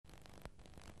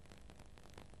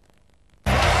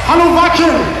Hallo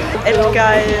Wacken!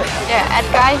 Edguy. Yeah,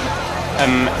 Edguy.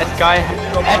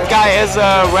 Edguy is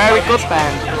a very good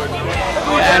band.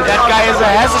 And Edguy is a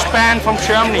Hessisch band from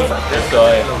Germany.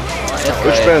 Edguy.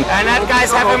 Which band? And Edguy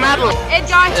is heavy metal.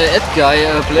 Edguy.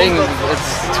 Edguy playing,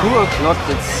 it's 2 o'clock,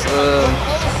 it's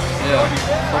yeah,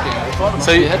 fucking.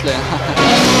 So you headline.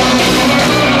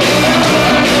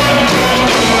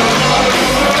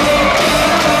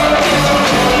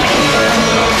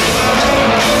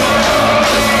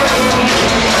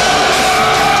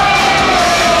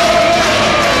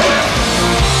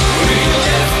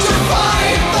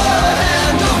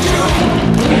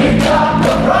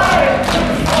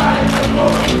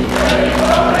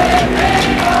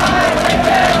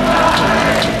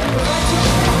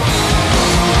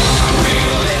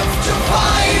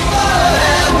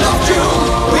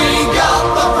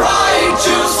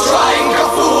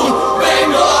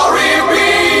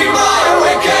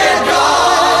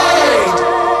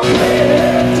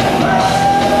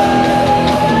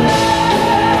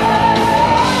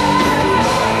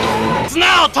 It's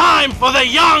now time for the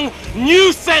young,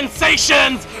 new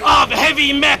sensations of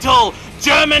heavy metal,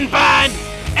 German band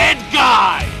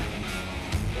Edguy.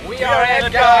 We are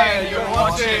Edguy and you're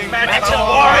watching Metal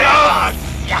Warriors!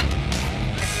 Yeah!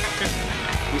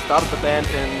 We started the band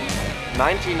in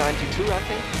 1992, I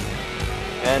think,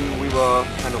 and we were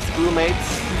kind of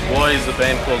schoolmates. Why is the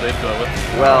band called Edguy?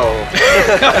 Well,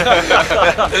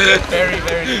 Very,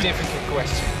 very difficult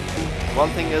question. one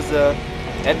thing is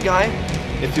Edguy,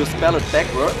 if you spell it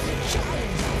backwards,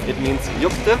 it means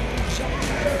Yukte,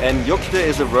 and Yukte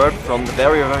is a word from the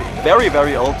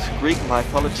very old Greek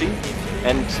mythology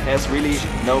and has really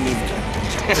no meaning.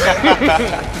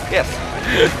 Yes.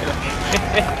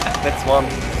 That's one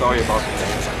story about the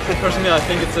band. Personally, I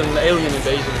think it's an alien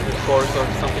invasion, of course, or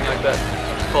something like that.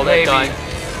 Called Edguy.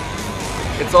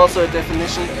 It's also a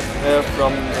definition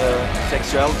from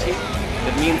sexuality.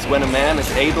 It means when a man is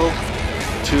able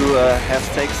to have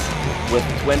sex with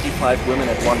 25 women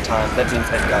at one time. That means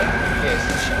Edguy.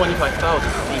 Yes, 25,000.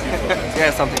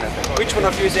 Yeah, something like that. Which one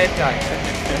of you is Edguy?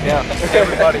 Yeah,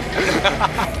 everybody.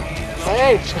 My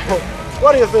age?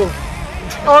 What do you think?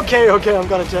 Okay, I'm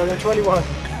gonna tell you. 21.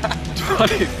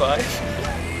 25?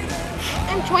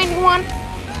 I'm 21.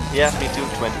 Yeah, me too,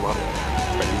 21.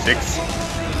 26.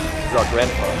 Your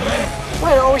grandfather.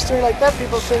 Why are you always doing like that?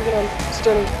 People thinking I'm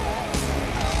standing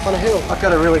on a hill. I've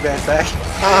got a really bad back.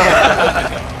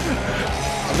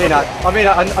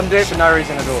 I'm doing for no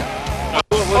reason at all.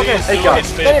 Okay,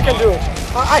 then you can do it.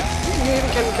 You even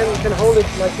can hold it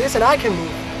like this and I can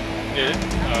move.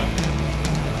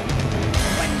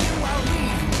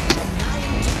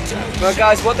 Well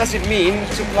guys, what does it mean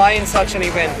to play in such an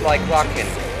event like Wacken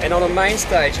and on a main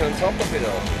stage on top of it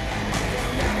all?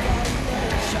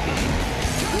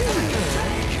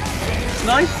 It's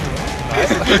nice.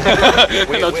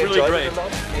 That's really great.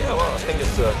 Yeah, well, I think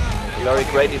it's a very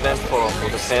great event for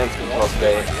the fans because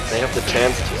they have the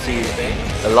chance to see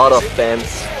a lot of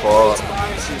bands for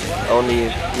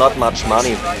only not much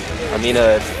money. I mean,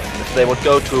 if they would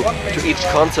go to each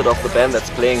concert of the band that's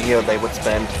playing here, they would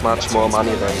spend much more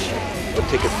money than the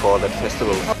ticket for that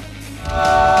festival.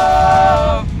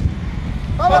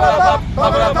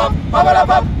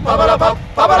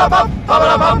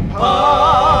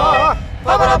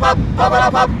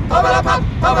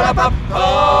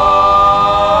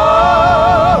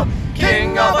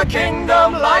 King of a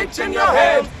kingdom, light in your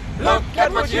head. Look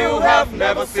at what you have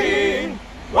never seen.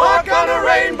 Walk on a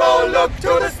rainbow, look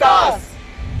to the stars.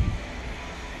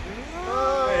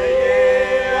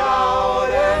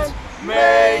 Out and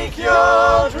make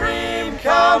your dream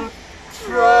come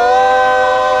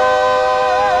true.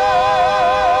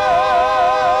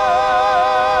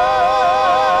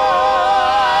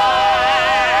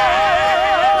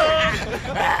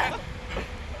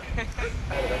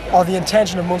 The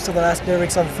intention of most of the last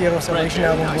lyrics on the Theatre of Salvation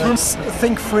album was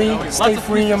think free, stay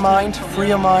free your mind, free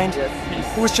your mind.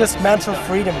 It was just mental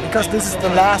freedom, because this is the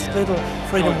last little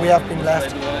freedom we have been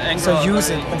left. So use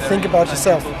it and think about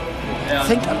yourself.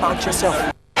 Think about yourself.